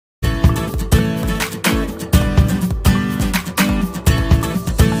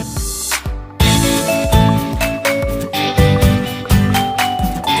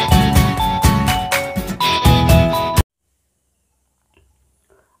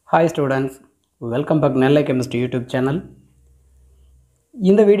Hi students, welcome back Nellai Chemistry YouTube channel.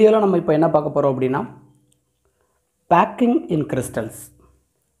 இந்த வீடியோவில் நம்ம இப்போ என்ன பார்க்க போகிறோம் அப்படின்னா பேக்கிங் இன் கிறிஸ்டல்ஸ்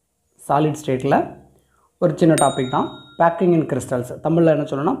சாலிட் ஸ்டேட்டில் ஒரு சின்ன டாபிக் தான். பேக்கிங் இன் கிறிஸ்டல்ஸ் தமிழில் என்ன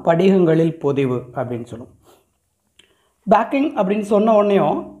சொல்லணும்னா படிகங்களில் பொதிவு அப்படின்னு சொல்லுவோம். பேக்கிங் அப்படின்னு சொன்ன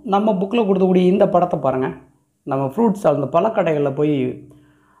உடனேயும் நம்ம புக்கில் கொடுக்கக்கூடிய இந்த படத்தை பாருங்கள். நம்ம ஃப்ரூட்ஸ் அந்த பழக்கடைகளில் போய்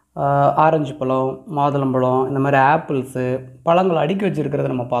ஆரஞ்சு பழம், மாதுளம்பழம், இந்த மாதிரி ஆப்பிள்ஸு பழங்களை அடுக்கி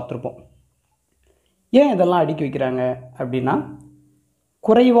வச்சுருக்கிறத நம்ம பார்த்துருப்போம். ஏன் இதெல்லாம் அடுக்கி வைக்கிறாங்க அப்படின்னா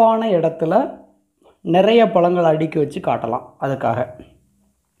குறைவான இடத்துல நிறைய பழங்களை அடுக்கி வச்சு காட்டலாம் அதுக்காக.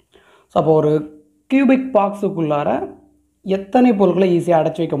 ஸோ அப்போ ஒரு கியூபிக் பாக்ஸுக்குள்ளார எத்தனை பொருட்களை ஈஸியாக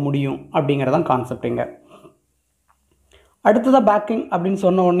அடைச்சி வைக்க முடியும் அப்படிங்கிறதான் கான்செப்ட் இங்கே. அடுத்ததாக பேக்கிங் அப்படின்னு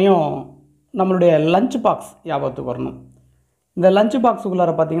சொன்ன உடனேயும் நம்மளுடைய லஞ்ச் பாக்ஸ் ஞாபகத்துக்கு வரணும். இந்த லஞ்ச்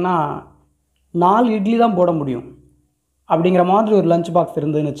பாக்ஸுக்குள்ளார பார்த்திங்கன்னா 4 இட்லி தான் போட முடியும் அப்படிங்கிற மாதிரி ஒரு லஞ்ச் பாக்ஸ்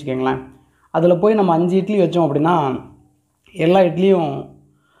இருந்ததுன்னு வச்சுக்கோங்களேன். அதில் போய் நம்ம 5 இட்லி வச்சோம் அப்படின்னா எல்லா இட்லியும்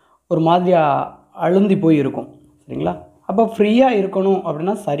ஒரு மாதிரியாக அழுந்தி போய் இருக்கும். சரிங்களா? அப்போ ஃப்ரீயாக இருக்கணும்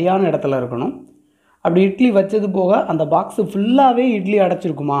அப்படின்னா சரியான இடத்துல இருக்கணும். அப்படி இட்லி வச்சது போக அந்த பாக்ஸு ஃபுல்லாகவே இட்லி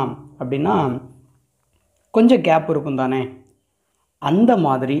அடைச்சிருக்குமா அப்படின்னா கொஞ்சம் கேப் இருக்கும் தானே. அந்த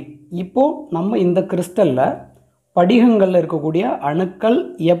மாதிரி இப்போது நம்ம இந்த கிறிஸ்டலில் படிகங்களில் இருக்கக்கூடிய அணுக்கள்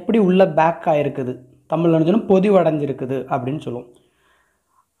எப்படி உள்ள பேக் ஆகிருக்குது, தமிழில் நினச்சோன்னா பொதிவடைஞ்சிருக்குது அப்படின்னு சொல்லுவோம்.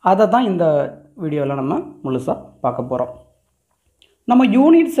 அதை தான் இந்த வீடியோவில் நம்ம முழுசாக பார்க்க போகிறோம். நம்ம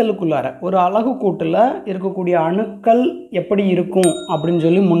யூனிட் செல்லுக்குள்ளார ஒரு அலகு கூட்டில் இருக்கக்கூடிய அணுக்கள் எப்படி இருக்கும் அப்படின்னு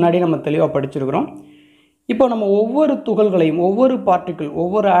சொல்லி முன்னாடி நம்ம தெளிவாக படிச்சிருக்கிறோம். இப்போ நம்ம ஒவ்வொரு துகள்களையும், ஒவ்வொரு பார்ட்டிக்கிள்,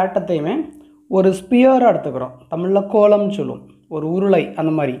 ஒவ்வொரு ஆட்டத்தையுமே ஒரு ஸ்பியராக எடுத்துக்கிறோம். தமிழில் கோலம்னு சொல்லுவோம். ஒரு உருளை,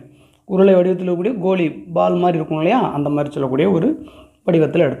 அந்த மாதிரி உருளை வடிவத்தில் இருக்கக்கூடிய கோலி பால் மாதிரி இருக்கும் இல்லையா, அந்த மாதிரி சொல்லக்கூடிய ஒரு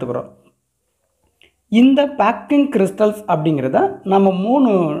வடிவத்தில் எடுத்துக்கிறோம். இந்த பேக்கிங் கிறிஸ்டல்ஸ் அப்படிங்கிறத நம்ம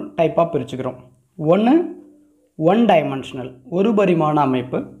 3 டைப்பாக பிரிச்சுக்கிறோம். ஒன்று 1 டைமென்ஷனல் ஒரு பரிமாண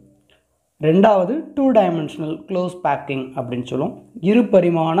அமைப்பு, ரெண்டாவது 2 டைமென்ஷனல் க்ளோஸ் பேக்கிங் அப்படின்னு சொல்லுவோம், இரு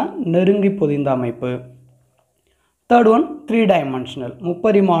பரிமாண நெருங்கி பொதிந்த அமைப்பு, தேர்ட் ஒன் 3 டைமென்ஷனல்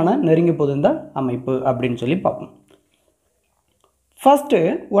முப்பரிமாண நெருங்கி பொதிந்த அமைப்பு அப்படின்னு சொல்லி பார்ப்போம். ஃபஸ்ட்டு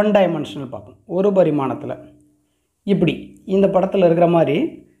 1 டைமென்ஷனல் பார்ப்போம். ஒரு பரிமாணத்தில் இப்படி இந்த படத்தில் இருக்கிற மாதிரி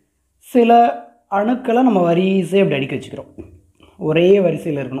சில அணுக்களை நம்ம வரிசையை இப்படி அடுக்கி வச்சுக்கிறோம். ஒரே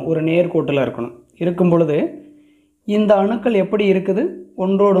வரிசையில் இருக்கணும், ஒரு நேர்கோட்டில் இருக்கணும். இருக்கும் பொழுது இந்த அணுக்கள் எப்படி இருக்குது,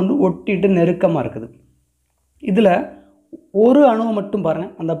 ஒன்றோடொன்று ஒட்டிட்டு நெருக்கமாக இருக்குது. இதில் ஒரு அணுவை மட்டும்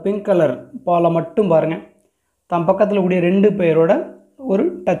பாருங்கள், அந்த பிங்க் கலர் பாலை மட்டும் பாருங்கள், தன் பக்கத்தில் கூடிய 2 பேரோட ஒரு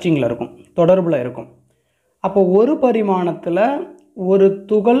டச்சிங்கில் இருக்கும், தொடர்பில் இருக்கும். அப்போ ஒரு பரிமாணத்தில் ஒரு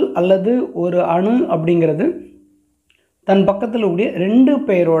துகள் அல்லது ஒரு அணு அப்படிங்கிறது தன் பக்கத்தில் கூடிய 2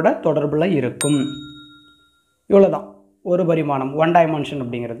 பேரோட தொடர்பில் இருக்கும். இவ்வளோதான் ஒரு பரிமாணம், 1 டைமென்ஷன்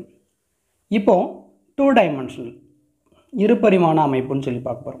அப்படிங்கிறது. இப்போது 2 டைமென்ஷனல் இரு பரிமாண அமைப்புன்னு சொல்லி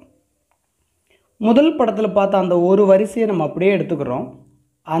பார்க்க போகிறோம். முதல் படத்தில் பார்த்த அந்த ஒரு வரிசையை நம்ம அப்படியே எடுத்துக்கிறோம்.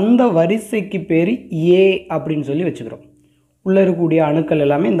 அந்த வரிசைக்கு பேர் ஏ அப்படின்னு சொல்லி வச்சுக்கிறோம். உள்ளே இருக்கக்கூடிய அணுக்கள்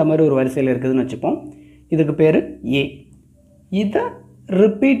எல்லாமே இந்த மாதிரி ஒரு வரிசையில் இருக்குதுன்னு வச்சுப்போம். இதுக்கு பேர் ஏ. இதை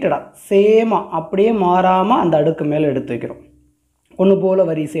ரிப்பீட்டடாக சேமாக அப்படியே மாறாமல் அந்த அடுக்கு மேலே எடுத்து வைக்கிறோம். ஒன்று போல்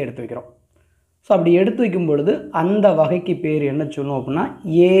வரிசை எடுத்து வைக்கிறோம். ஸோ அப்படி எடுத்து வைக்கும் பொழுது அந்த வகைக்கு பேர் என்ன சொல்லுவோம் அப்படின்னா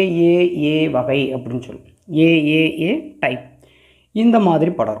ஏஏஏ வகை அப்படின்னு சொல்லுவோம். ஏஏஏ டைப். இந்த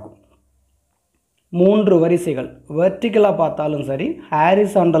மாதிரி படம் இருக்கும். 3 வரிசைகள் வெர்டிக்கலாக பார்த்தாலும் சரி,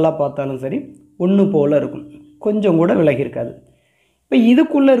 ஹாரிசாண்டலாக பார்த்தாலும் சரி ஒன்று போல் இருக்கும், கொஞ்சம் கூட விலகி இருக்காது. இப்போ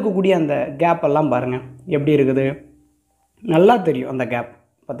இதுக்குள்ளே இருக்கக்கூடிய அந்த கேப் எல்லாம் பாருங்கள் எப்படி இருக்குது, நல்லா தெரியும் அந்த கேப்.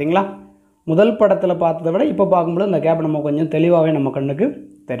 பார்த்திங்களா? முதல் படத்தில் பார்த்ததை விட இப்போ பார்க்கும்போது அந்த கேப் நம்ம கொஞ்சம் தெளிவாகவே நம்ம கண்ணுக்கு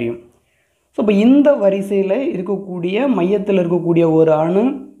தெரியும். ஸோ இப்போ இந்த வரிசையில் இருக்கக்கூடிய மையத்தில் இருக்கக்கூடிய ஒரு அணு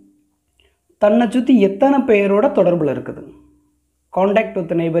தன்னை சுற்றி எத்தனை பேரோட தொடர்பில் இருக்குது, காண்டாக்ட்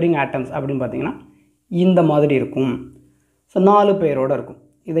வித் நெய்பரிங் ஆட்டம்ஸ் அப்படின்னு பார்த்திங்கன்னா இந்த மாதிரி இருக்கும். ஸோ 4 பேரோடு இருக்கும்.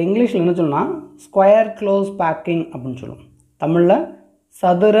 இதை இங்கிலீஷில் என்ன சொன்னால் ஸ்கொயர் க்ளோஸ் பேக்கிங் அப்படின்னு சொல்லுவோம். தமிழில்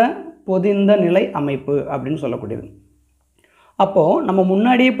சதுர பொதிந்த நிலை அமைப்பு அப்படின்னு சொல்லக்கூடியது. அப்போது நம்ம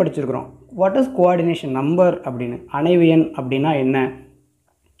முன்னாடியே படிச்சிருக்கிறோம் வாட் இஸ் கோஆர்டினேஷன் நம்பர் அப்படின்னு. அணைவு எண் அப்படின்னா என்ன,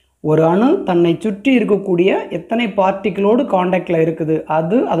 ஒரு அணு தன்னை சுற்றி இருக்கக்கூடிய எத்தனை பார்ட்டிகளோடு காண்டாக்டில் இருக்குது,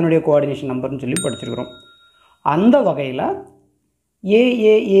 அது அதனுடைய கோஆர்டினேஷன் நம்பர்னு சொல்லி படிச்சிருக்கிறோம். அந்த வகையில்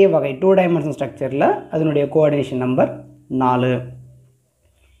ஏஏஏ வகை 2 டைமென்ஷன் ஸ்ட்ரக்சரில் அதனுடைய கோஆர்டினேஷன் நம்பர் 4.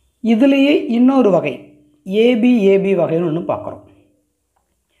 இதுலேயே இன்னொரு வகை ஏபிஏபி வகைன்னு ஒன்று பார்க்குறோம்.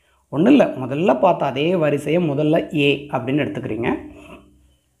 ஒன்றும் இல்லை, முதல்ல பார்த்தா அதே வரிசையை முதல்ல ஏ அப்படின்னு எடுத்துக்கிறீங்க.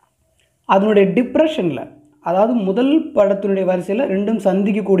 அதனுடைய டிப்ரெஷனில், அதாவது முதல் படத்தினுடைய வரிசையில் 2ம்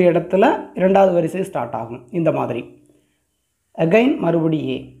சந்திக்கக்கூடிய இடத்துல 2வது வரிசை ஸ்டார்ட் ஆகும். இந்த மாதிரி அகைன் மறுபடி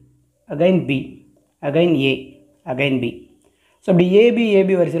ஏ. again B, again A, again B. So அப்படி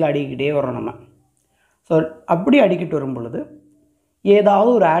ஏபி வரிசையில் அடிக்கிட்டே வரோம் நம்ம. ஸோ அப்படி அடிக்கிட்டு வரும் பொழுது ஏதாவது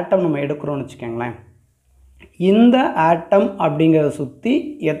ஒரு ஆட்டம் நம்ம எடுக்கிறோம்னு வச்சுக்கோங்களேன். இந்த ஆட்டம் அப்படிங்கிறத சுற்றி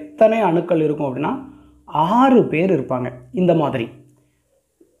எத்தனை அணுக்கள் இருக்கும் அப்படின்னா 6 பேர் இருப்பாங்க. இந்த மாதிரி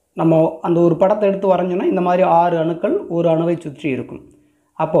நம்ம அந்த ஒரு படத்தை எடுத்து வரைஞ்சோன்னா இந்த மாதிரி 6 அணுக்கள் ஒரு அணுவை சுற்றி இருக்கும்.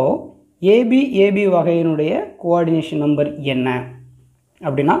 அப்போது ஏபி வகையினுடைய கோஆர்டினேஷன் நம்பர் என்ன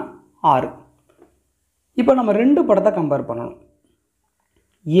அப்படின்னா 6. இப்போ நம்ம 2 படத்தை கம்பேர் பண்ணணும்.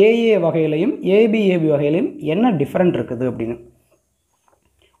 ஏஏ வகையிலையும் ஏபி வகையிலையும் என்ன டிஃப்ரெண்ட் இருக்குது அப்படின்னு.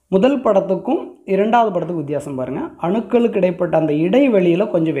 முதல் படத்துக்கும் இரண்டாவது படத்துக்கும் வித்தியாசம் பாருங்கள். அணுக்களுக்கு இடைப்பட்ட அந்த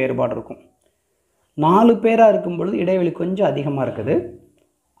இடைவெளியில் கொஞ்சம் வேறுபாடு இருக்கும். 4 பேராக இருக்கும் பொழுது இடைவெளி கொஞ்சம் அதிகமாக இருக்குது.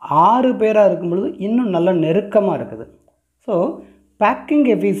 6 பேராக இருக்கும் பொழுது இன்னும் நல்ல நெருக்கமாக இருக்குது. ஸோ பேக்கிங்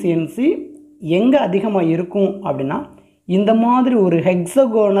எஃபிஷியன்சி எங்கே அதிகமாக இருக்கும் அப்படின்னா இந்த மாதிரி ஒரு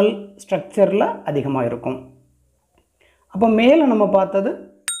ஹெக்ஸகோனல் ஸ்ட்ரக்சரில் அதிகமாக இருக்கும். அப்போ மேலே நம்ம பார்த்தது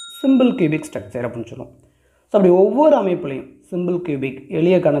சிம்பிள் கியூபிக் ஸ்ட்ரக்சர் அப்படின்னு சொல்லுவோம். ஸோ அப்படி ஒவ்வொரு அமைப்புலையும் சிம்பிள் கியூபிக்,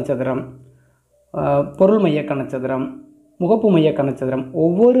 எளிய கனசதுரம், பொருள் மைய கனசதுரம், முகப்பு மைய கனசதுரம்,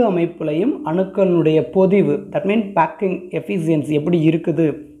 ஒவ்வொரு அமைப்புலையும் அணுக்களுடைய பொதிவு, தட் மீன் பேக்கிங் எஃபிஷியன்சி எப்படி இருக்குது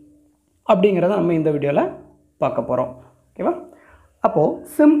அப்படிங்கிறத நம்ம இந்த வீடியோவில் பார்க்க போகிறோம். ஓகேவா? அப்போது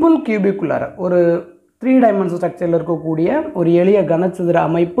சிம்பிள் கியூபிக்குள்ளார ஒரு 3 டைமென்ஷன் ஸ்ட்ரக்சரில் இருக்கக்கூடிய ஒரு எளிய கனசதுர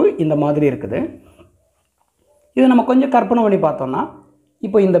அமைப்பு இந்த மாதிரி இருக்குது. இதை நம்ம கொஞ்சம் கற்பனை பண்ணி பார்த்தோம்னா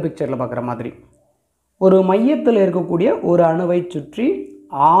இப்போ இந்த பிக்சரில் பார்க்குற மாதிரி ஒரு மையத்தில் இருக்கக்கூடிய ஒரு அணுவை சுற்றி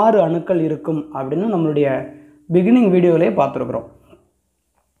 6 அணுக்கள் இருக்கும் அப்படின்னு நம்மளுடைய பிகினிங் வீடியோவிலே பார்த்துருக்குறோம்.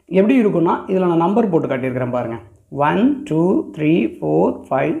 எப்படி இருக்குன்னா இதில் நான் நம்பர் போட்டு காட்டியிருக்கிறேன் பாருங்கள். 1 2 3 4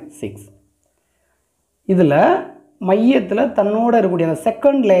 5 6. இதில் மையத்தில் தன்னோட இருக்கக்கூடிய அந்த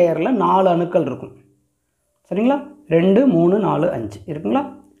செகண்ட் லேயரில் 4 அணுக்கள் இருக்கும். சரிங்களா? 2 3 4 5 இருக்குங்களா?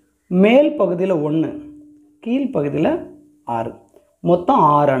 மேல் பகுதியில் 1, கீழ்ப்பகுதியில் 6, மொத்தம்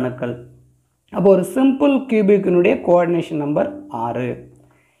 6 அணுக்கள். அப்போ ஒரு சிம்பிள் கியூபிக்கினுடைய கோஆர்டினேஷன் நம்பர் 6.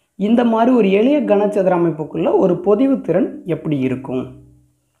 இந்த மாதிரி ஒரு எளிய கனசதுர அமைப்புக்குள்ளே ஒரு பொதிவுத்திறன் எப்படி இருக்கும்?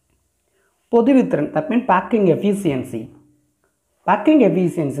 பொதிவுத்திறன் that mean packing efficiency. Packing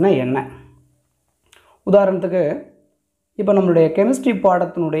எஃபிஷியன்சினா என்ன? உதாரணத்துக்கு இப்போ நம்மளுடைய கெமிஸ்ட்ரி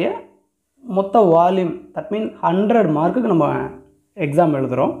பாடத்தினுடைய மொத்த வால்யூம் தட் மீன் 100 மார்க்குக்கு நம்ம எக்ஸாம்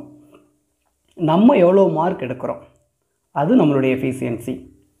எழுதுகிறோம். நம்ம எவ்வளோ மார்க் எடுக்கிறோம் அது நம்மளுடைய எஃபிஷியன்சி.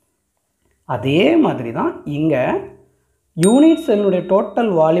 அதே மாதிரி தான் இங்கே யூனிட் செல்லுடைய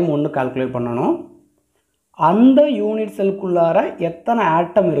டோட்டல் வால்யூம் ஒன்று கால்குலேட் பண்ணணும். அந்த யூனிட் செல்லுக்குள்ளார எத்தனை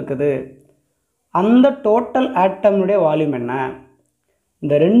ஆட்டம் இருக்குது, அந்த டோட்டல் ஆட்டம்னுடைய வால்யூம் என்ன,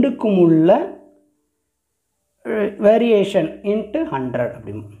 இந்த ரெண்டுக்கும் உள்ள வேரியேஷன் இன்ட்டு 100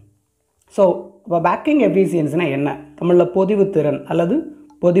 அப்படின்னு. ஸோ இப்போ பேக்கிங் எஃபிஷியன்சினா என்ன? தமிழில் பொதிவு திறன் அல்லது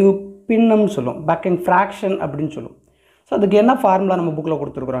பொதிவு பின்னம்னு சொல்லும், பேக்கிங் ஃப்ராக்ஷன் அப்படின்னு சொல்லும். ஸோ அதுக்கு என்ன ஃபார்முலா நம்ம புக்கில்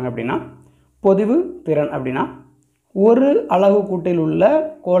கொடுத்துருக்குறாங்க அப்படின்னா பொதிவு திறன் அப்படின்னா ஒரு அலகு கூட்டில் உள்ள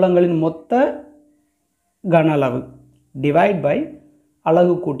கோளங்களின் மொத்த கன அளவு டிவைட் பை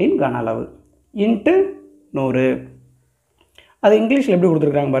அலகு கூட்டின் கன அளவு இன்ட்டு 100. அது இங்கிலீஷில் எப்படி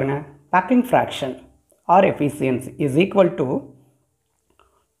கொடுத்துருக்குறாங்க பாருங்கள். Packing fraction R efficiency is equal to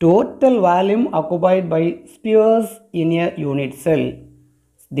total volume occupied by spheres in a unit cell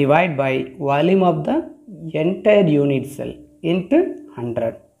divided by volume of the entire unit cell into 100.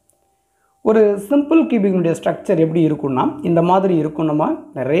 ஒரு சிம்பிள் கியூபிக்கினுடைய ஸ்ட்ரக்சர் எப்படி இருக்குன்னா இந்த மாதிரி இருக்கும். நம்ம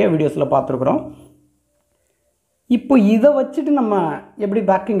நிறைய வீடியோஸில் பார்த்துருக்குறோம். இப்போ இதை வச்சுட்டு நம்ம எப்படி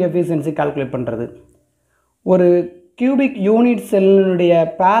பேக்கிங் எஃபிஷியன்சி கால்குலேட் பண்ணுறது? ஒரு கியூபிக் யூனிட் செல்லினுடைய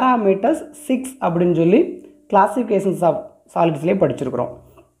பேராமீட்டர்ஸ் 6 அப்படின்னு சொல்லி கிளாசிஃபிகேஷன்ஸ் ஆஃப் சாலிட்ஸ்லேயே படிச்சிருக்கிறோம்.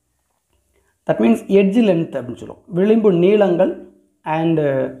 தட் மீன்ஸ் எட்ஜ் லென்த் அப்படின்னு சொல்லுவோம், விளிம்பு நீளங்கள் அண்டு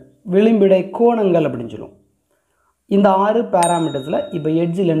விளிம்பிடை கோணங்கள் அப்படின்னு சொல்லுவோம். இந்த 6 பேராமீட்டர்ஸில் இப்போ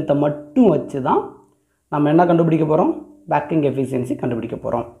எட்ஜ் லென்த்தை மட்டும் வச்சு தான் நம்ம என்ன கண்டுபிடிக்க போகிறோம்? பேக்கிங் எஃபிஷியன்சி கண்டுபிடிக்க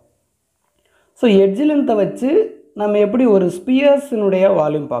போகிறோம். ஸோ எட்ஜ் லென்த்தை வச்சு நம்ம எப்படி ஒரு ஸ்பியர்ஸினுடைய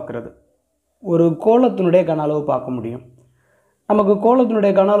வால்யூம் பார்க்குறது, ஒரு கோளத்தினுடைய கன அளவு பார்க்க முடியும். நமக்கு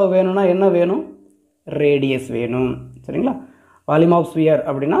கோளத்தினுடைய கன அளவு வேணும்னா என்ன வேணும்? ரேடியஸ் வேணும். சரிங்களா? வால்யூம் ஆஃப் ஸ்பியர்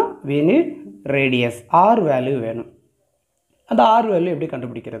அப்படின்னா we need radius, R value வேணும். அந்த ஆர் வேல்யூ எப்படி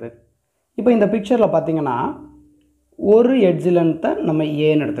கண்டுபிடிக்கிறது? இப்போ இந்த பிக்சரில் பார்த்தீங்கன்னா ஒரு எட்ஜ் லென்த்தை நம்ம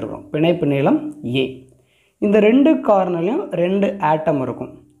ஏன்னு எடுத்துருக்கோம், பிணைப்பு நீளம் ஏ. இந்த 2 கார்னர்லையும் 2 ஆட்டம்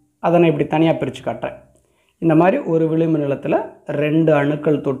இருக்கும். அதை நான் இப்படி தனியாக பிரித்து காட்டுறேன். இந்த மாதிரி ஒரு விளிம்பு நிலத்தில் 2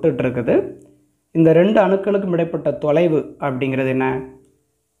 அணுக்கள் தொட்டுட்டு இருக்குது. இந்த 2 அணுக்களுக்கும் இடைப்பட்ட தொலைவு அப்படிங்கிறது என்ன?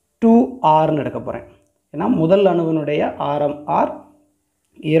 2rன்னு எடுக்க போகிறேன். ஏன்னா முதல் அணுவினுடைய ஆரம் r,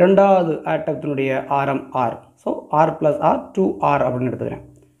 இரண்டாவது ஆட்டத்தினுடைய ஆரம் r. So r + r 2r அப்படின்னு எடுத்துக்கிறேன்.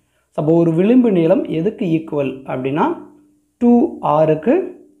 அப்போ ஒரு விளிம்பு நீளம் எதுக்கு ஈக்குவல் அப்படின்னா 2rக்கு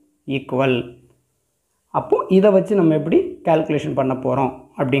ஈக்குவல். அப்போது இதை வச்சு நம்ம எப்படி கால்குலேஷன் பண்ண போகிறோம்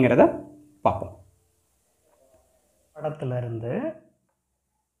அப்படிங்கிறத பார்ப்போம். படத்திலிருந்து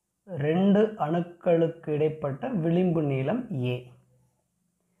 2 அணுக்களுக்கு இடைப்பட்ட விளிம்பு நீளம் A.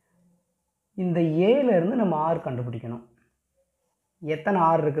 இந்த Aலேருந்து நம்ம R கண்டுபிடிக்கணும். எத்தனை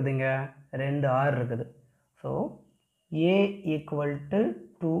R இருக்குதுங்க? 2 R இருக்குது. So A equal to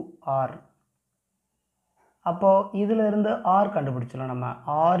 2R. அப்போது இதிலிருந்து R கண்டுபிடிச்சிடலாம் நம்ம.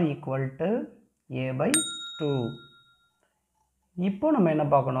 R equal to A/2. இப்போ நம்ம என்ன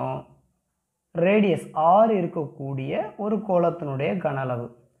பார்க்கணும்? ரேடியஸ் R இருக்கக்கூடிய ஒரு கோளத்தினுடைய கன அளவு,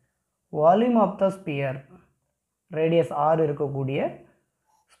 volume of the sphere. Radius R இருக்கக்கூடிய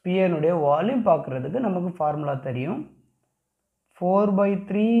ஸ்பியர்னுடைய வால்யூம் பார்க்குறதுக்கு நமக்கு ஃபார்முலா தெரியும்.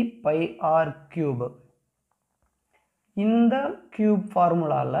 4/3 πr³. இந்த க்யூப்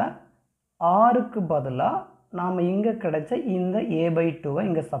ஃபார்முலாவில் ஆருக்கு பதிலாக நாம் இங்கே கிடைச்ச இந்த A/2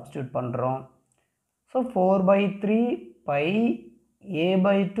 இங்கே சப்ஸ்டியூட் பண்ணுறோம். So 4/3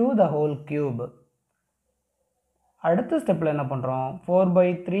 πa/2 the whole cube. அடுத்த ஸ்டெப்பில் என்ன பண்ணுறோம்?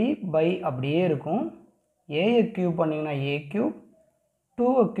 4/3 அப்படியே இருக்கும். ஏயை க்யூப் பண்ணிங்கன்னா A³,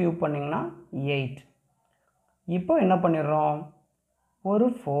 2வை க்யூப் பண்ணிங்கன்னா 8. இப்போ என்ன பண்ணிடுறோம்? ஒரு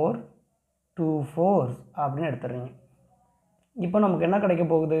 4, 2 4s அப்படின்னு எடுத்துடுறீங்க. இப்போ நமக்கு என்ன கிடைக்க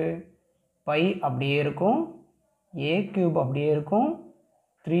போகுது? பை அப்படியே இருக்கும், A³ அப்படியே இருக்கும்,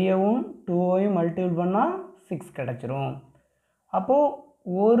 3யவும் 2வையும் மல்டிபிள் பண்ணால் 6 கிடச்சிரும். அப்போது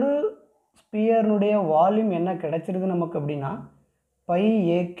ஒரு ஸ்பியர்னுடைய வால்யூம் என்ன கிடச்சிருது நமக்கு அப்படின்னா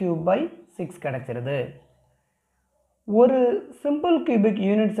πa³/6 கிடச்சிருது. ஒரு சிம்பிள் கியூபிக்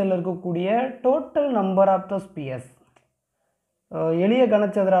யூனிட் செல்லில் இருக்கக்கூடிய total number of the Spears, எளிய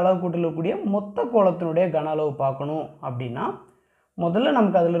கனசதுர அளவு கூட்டக்கூடிய மொத்த கோளத்தினுடைய கன அளவு பார்க்கணும் அப்படின்னா முதல்ல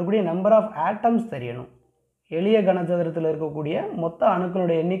நமக்கு அதில் இருக்கக்கூடிய நம்பர் ஆஃப் ஆட்டம்ஸ் தெரியணும். எளிய கனசதுரத்தில் இருக்கக்கூடிய மொத்த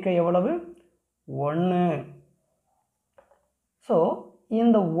அணுக்களுடைய எண்ணிக்கை எவ்வளவு? 1. ஸோ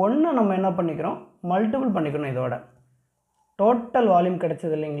இந்த 1 நம்ம என்ன பண்ணிக்கிறோம்? மல்டிபிள் பண்ணிக்கணும். இதோட டோட்டல் வால்யூம்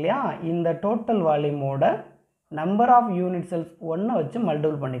கிடைச்சது இல்லைங்களா? இந்த total வால்யூமோட number of unit cells 1 வச்சு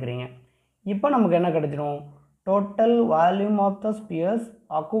மல்டிபிள் பண்ணிக்கிறீங்க. இப்போ நமக்கு என்ன கிடைச்சிடும்? Total volume of the Spears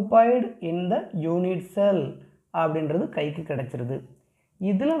occupied in the unit cell அப்படின்றது கைக்கு கிடச்சிருது.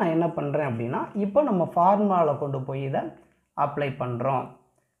 இதில் நான் என்ன பண்ணுறேன் அப்படின்னா இப்போ நம்ம ஃபார்முலாவில் கொண்டு போய் இதை அப்ளை பண்ணுறோம்.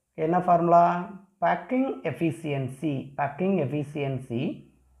 என்ன formula? Packing efficiency. Packing efficiency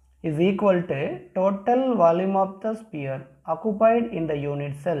is equal to total volume of the sphere occupied in the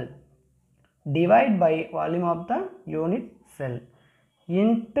unit cell divide by volume of the unit cell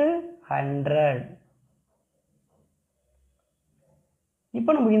into 100. இப்போ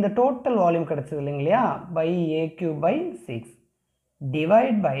நமக்கு இந்த டோட்டல் வால்யூம் கிடச்சது இல்லைங்களா? By A³/6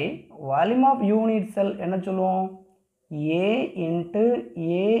 divide by volume of unit cell என்ன சொல்லுவோம்? A into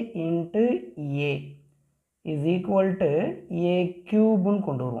A into A is equal to A³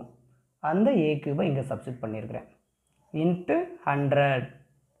 கொண்டு வருவோம். அந்த A³ இங்கே சப்ஸ்டிட் பண்ணியிருக்கிறேன். இன்ட்டு 100.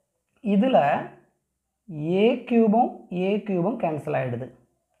 இதில் A³ கேன்சல் ஆகிடுது.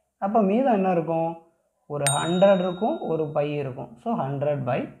 அப்போ மீதம் என்ன இருக்கும்? ஒரு 100 இருக்கும், ஒரு பை இருக்கும். So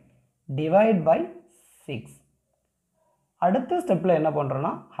 100 divide by 6. அடுத்த ஸ்டெப்பில் என்ன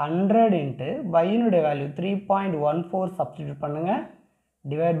பண்ணுறோன்னா 100 இன்ட்டு பையினுடைய வேல்யூ 3.14 சப்ஸ்டிடியூட் பண்ணுங்கள்,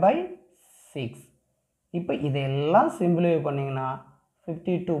 டிவைட் பை 6. இப்போ இதெல்லாம் சிம்பிளிஃபை பண்ணிங்கன்னா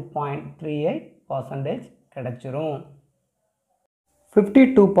 52.38% கிடச்சிரும்.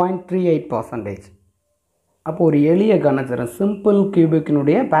 52.38%. அப்போ ஒரு எளிய கனசதுரம் சிம்பிள்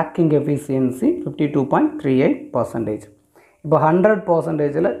கியூபிக்கினுடைய பேக்கிங் எஃபிஷியன்சி 52.38%. இப்போ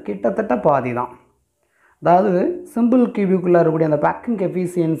 100%ல் கிட்டத்தட்ட பாதி தான். அதாவது சிம்பிள் கியூபிக்குள்ளே இருக்கக்கூடிய அந்த பேக்கிங்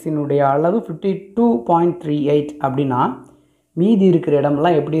எஃபிஷியன்சினுடைய அளவு 52.38 அப்படின்னா மீதி இருக்கிற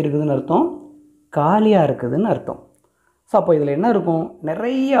இடமெல்லாம் எப்படி இருக்குதுன்னு அர்த்தம்? காலியாக இருக்குதுன்னு அர்த்தம். ஸோ அப்போ இதில் என்ன இருக்கும்?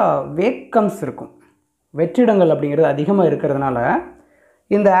 நிறையா வேக்கம்ஸ் இருக்கும். வெற்றிடங்கள் அப்படிங்கிறது அதிகமாக இருக்கிறதுனால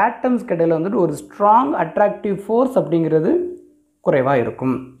இந்த ஆட்டம்ஸ் இடையில் வந்துட்டு ஒரு ஸ்ட்ராங் அட்ராக்டிவ் ஃபோர்ஸ் அப்படிங்கிறது குறைவாக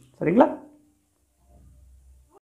இருக்கும். சரிங்களா?